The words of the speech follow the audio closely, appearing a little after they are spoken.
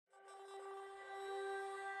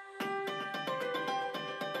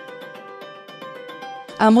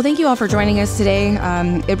Well, thank you all for joining us today.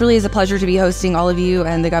 It really is a pleasure to be hosting all of you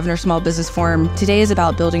and the Governor Small Business Forum. Today is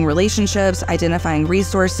about building relationships, identifying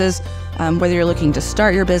resources, whether you're looking to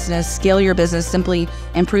start your business, scale your business, simply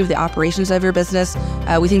improve the operations of your business.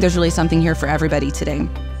 We think there's really something here for everybody today.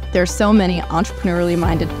 There are so many entrepreneurially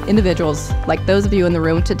minded individuals like those of you in the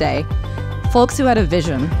room today, folks who had a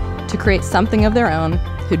vision to create something of their own,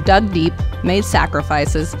 who dug deep, made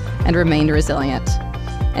sacrifices, and remained resilient.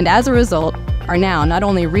 And as a result, are now not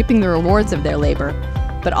only reaping the rewards of their labor,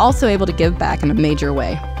 but also able to give back in a major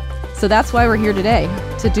way. So that's why we're here today,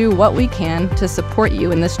 to do what we can to support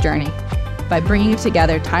you in this journey by bringing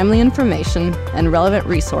together timely information and relevant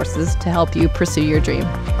resources to help you pursue your dream.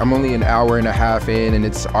 I'm only an hour and a half in and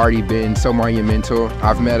it's already been so monumental.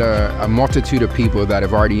 I've met a multitude of people that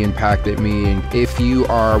have already impacted me. And if you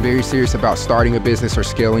are very serious about starting a business or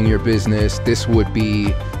scaling your business, this would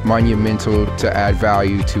be monumental to add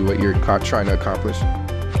value to what you're trying to accomplish.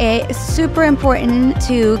 It's super important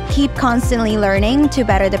to keep constantly learning to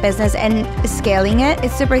better the business and scaling it.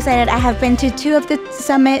 It's super excited. I have been to 2 of the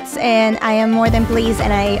summits and I am more than pleased,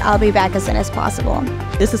 and I'll be back as soon as possible.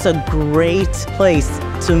 This is a great place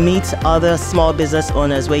to meet other small business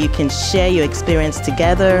owners where you can share your experience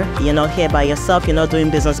together. You're not here by yourself, you're not doing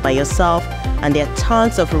business by yourself, and there are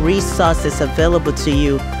tons of resources available to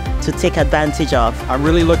you to take advantage of. I'm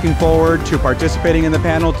really looking forward to participating in the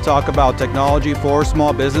panel to talk about technology for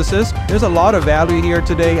small businesses. There's a lot of value here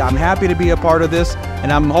today. I'm happy to be a part of this,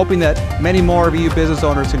 and I'm hoping that many more of you business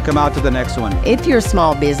owners can come out to the next one. If you're a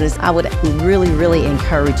small business, I would really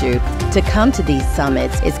encourage you to come to these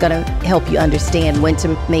summits. It's going to help you understand when to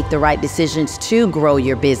make the right decisions to grow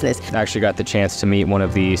your business. I actually got the chance to meet one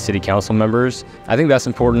of the city council members. I think that's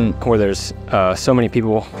important where there's so many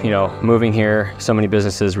people, moving here, so many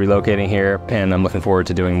businesses relocating here, and I'm looking forward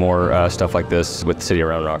to doing more stuff like this with the city of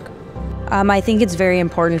Round Rock. I think it's very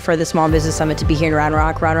important for the Small Business Summit to be here in Round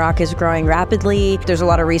Rock. Round Rock is growing rapidly. There's a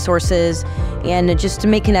lot of resources, and just to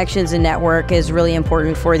make connections and network is really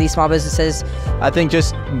important for these small businesses. I think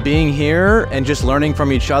just being here and just learning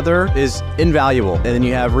from each other is invaluable. And then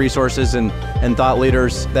you have resources and thought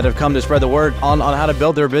leaders that have come to spread the word on how to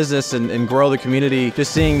build their business and grow the community.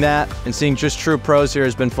 Just seeing that and seeing just true pros here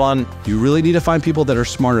has been fun. You really need to find people that are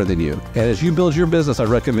smarter than you. And as you build your business, I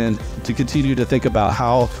recommend to continue to think about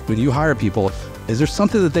how, when you hire people, is there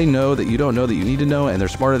something that they know that you don't know that you need to know, and they're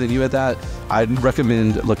smarter than you at that? I'd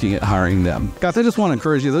recommend looking at hiring them. Guys, I just want to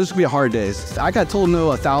encourage you, those could be hard days. I got told no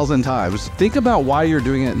 1,000 times. Think about why you're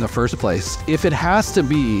doing it in the first place. If it has to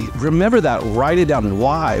be, remember that, write it down.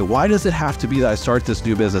 Why? Why does it have to be that I start this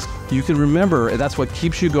new business? You can remember, and that's what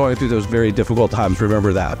keeps you going through those very difficult times.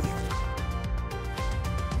 Remember that.